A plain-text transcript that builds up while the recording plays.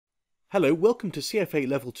Hello, welcome to CFA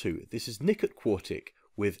Level 2. This is Nick at Quartic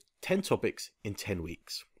with 10 topics in 10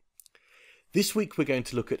 weeks. This week we're going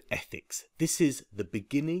to look at ethics. This is the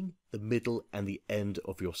beginning, the middle and the end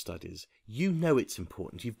of your studies. You know it's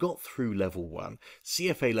important. You've got through Level 1.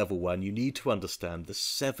 CFA Level 1, you need to understand the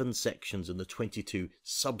 7 sections and the 22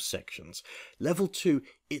 subsections. Level 2,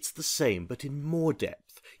 it's the same, but in more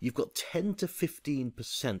depth. You've got 10 to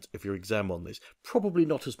 15% of your exam on this. Probably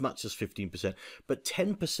not as much as 15%, but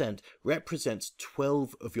 10% represents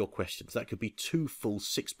 12 of your questions. That could be 2 full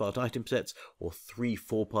 6-part item sets, or 3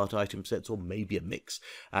 4-part item sets, or maybe a mix.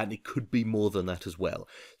 And it could be more than that as well.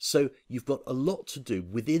 So you've got a lot to do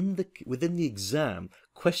within the exam.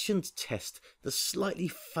 Questions test the slightly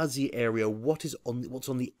fuzzy area, what's on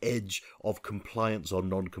the edge of compliance or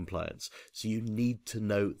non-compliance. So you need to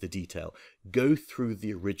know the detail. Go through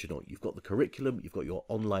the original. You've got the curriculum, you've got your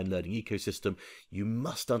online learning ecosystem. You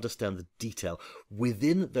must understand the detail.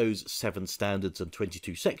 Within those 7 standards and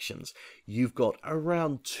 22 sections, you've got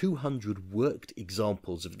around 200 worked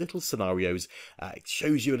examples of little scenarios. It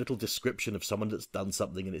shows you a little description of someone that's done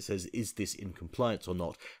something and it says, is this in compliance or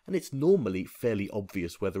not? And it's normally fairly obvious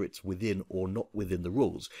whether it's within or not within the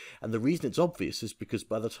rules. And the reason it's obvious is because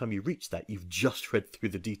by the time you reach that, you've just read through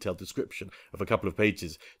the detailed description of a couple of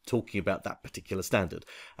pages talking about that particular standard.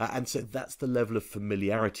 And so that's the level of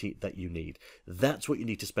familiarity that you need. That's what you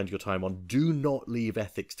need to spend your time on. Do not leave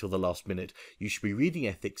ethics till the last minute. You should be reading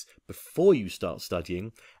ethics before you start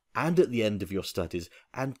studying and at the end of your studies,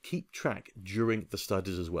 and keep track during the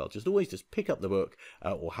studies as well. Just pick up the book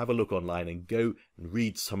or have a look online and go and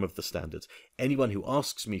read some of the standards. Anyone who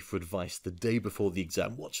asks me for advice the day before the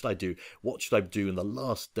exam, what should I do? What should I do in the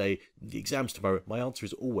last day? The exam's tomorrow. My answer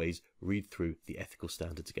is always read through the ethical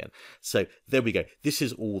standards again. So there we go. This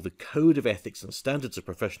is all the code of ethics and standards of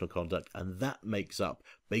professional conduct, and that makes up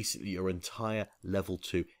basically your entire Level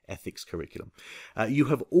 2 ethics curriculum. You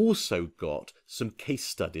have also got some case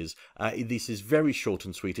studies. This is very short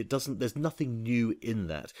and sweet. There's nothing new in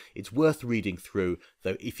that. It's worth reading through,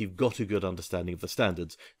 though if you've got a good understanding of the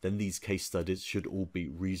standards, then these case studies should all be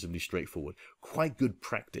reasonably straightforward. Quite good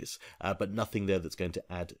practice, but nothing there that's going to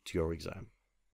add to your exam.